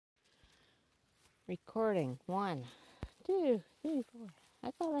Recording. 1, 2, 3, 4.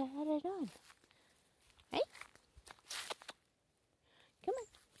 I thought I had it on. Hey? Come on.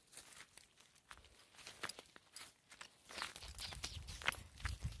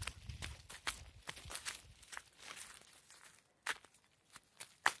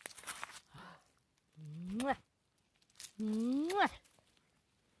 Mwah. Mwah.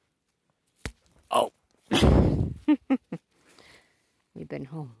 Oh. We've been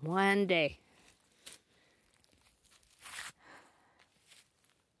home one day.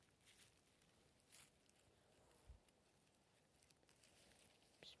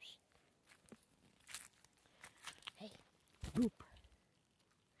 Hey, boop.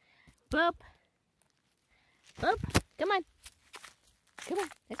 Boop. Boop. Come on. Come on,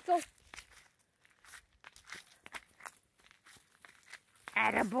 let's go.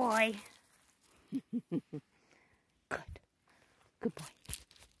 Attaboy. Good. Good boy.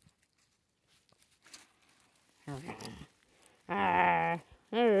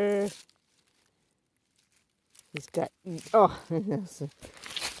 He's got, oh,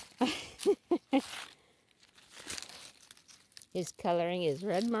 his coloring is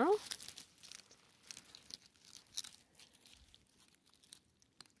red marl.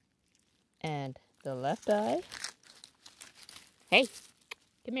 And the left eye, hey,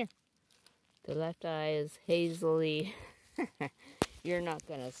 come here. The left eye is hazily. You're not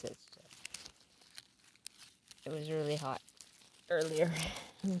gonna sit still. It was really hot earlier.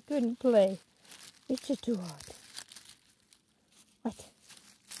 I couldn't play. It's just too hot. What?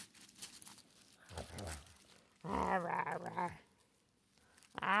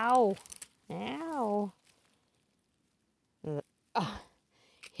 Ow. Ow.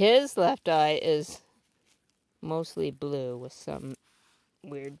 His left eye is mostly blue with some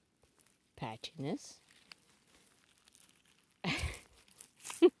weird patchiness.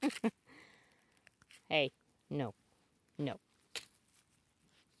 Hey, no. No.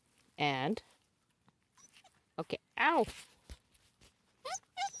 And, okay, ow!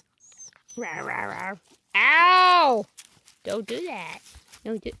 Rawr, rawr, rawr. Ow! Don't do that.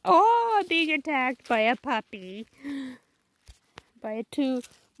 Don't do. Oh, I'm being attacked by a puppy. By a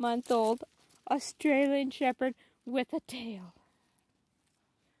 2-month-old Australian Shepherd with a tail.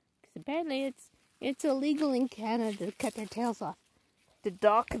 Because apparently it's illegal in Canada to cut their tails off. To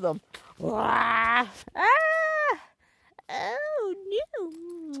dock them. Wah! Ah! Oh,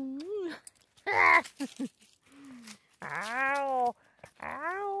 no. Ah! Ow!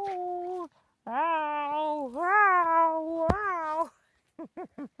 Ow! Ow! Ow! Ow!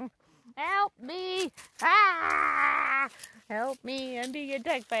 Help me! Ah! Help me! I'm being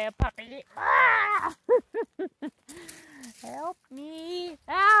attacked by a puppy. Ah! Help me!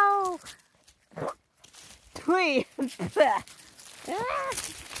 Ow! Wait! Ah!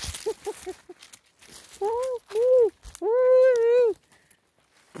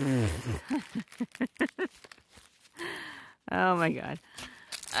 Oh my God.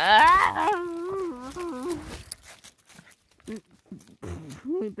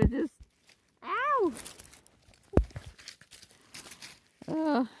 We've been just, ow!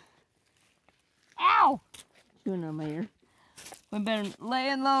 Ow! Chewing on my ear. We've been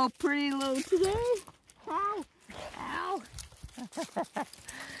laying low, pretty low today. Ow! Ow!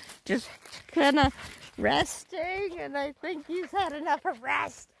 Just kind of resting, and I think he's had enough of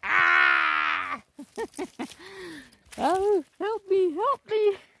rest. Ah! Oh, help me, help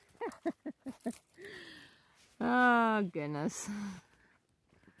me. Oh, goodness.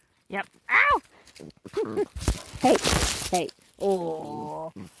 Yep. Ow! Hey, hey.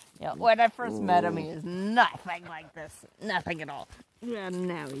 Oh. Yeah, when I first met him, he was nothing like this. Nothing at all. And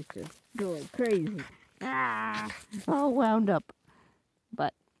now he's just going crazy. Ah, all wound up.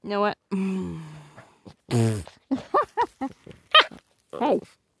 But, you know what? Hey,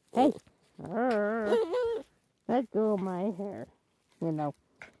 hey. Let go of my hair. You know.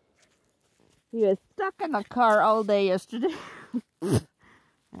 He was stuck in the car all day yesterday.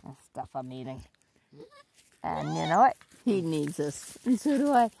 Stuff I'm eating. And you know what? He needs this. And so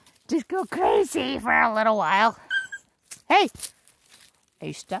do I. Just go crazy for a little while. Hey! Are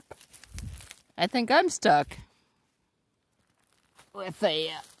you stuck? I think I'm stuck. With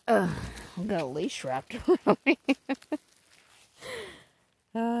a, I've got a leash wrapped around me.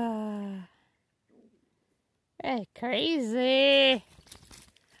 Hey, crazy.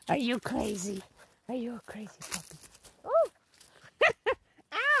 Are you crazy? Are you a crazy puppy? Oh!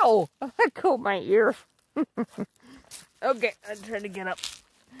 Ow! I caught my ear. Okay, I'm trying to get up.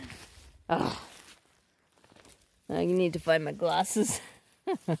 Oh. I need to find my glasses.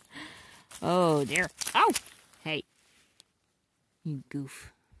 Oh, dear. Ow! Hey. You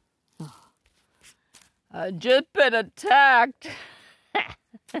goof. Oh. I just been attacked.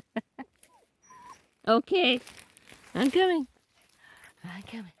 Okay, I'm coming. I'm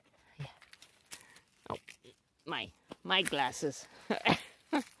coming. Yeah. Oh, my glasses.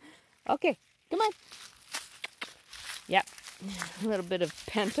 Okay, come on. Yep, a little bit of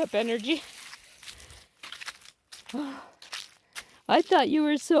pent-up energy. I thought you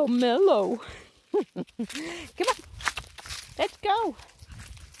were so mellow. Come on, let's go.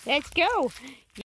 Let's go.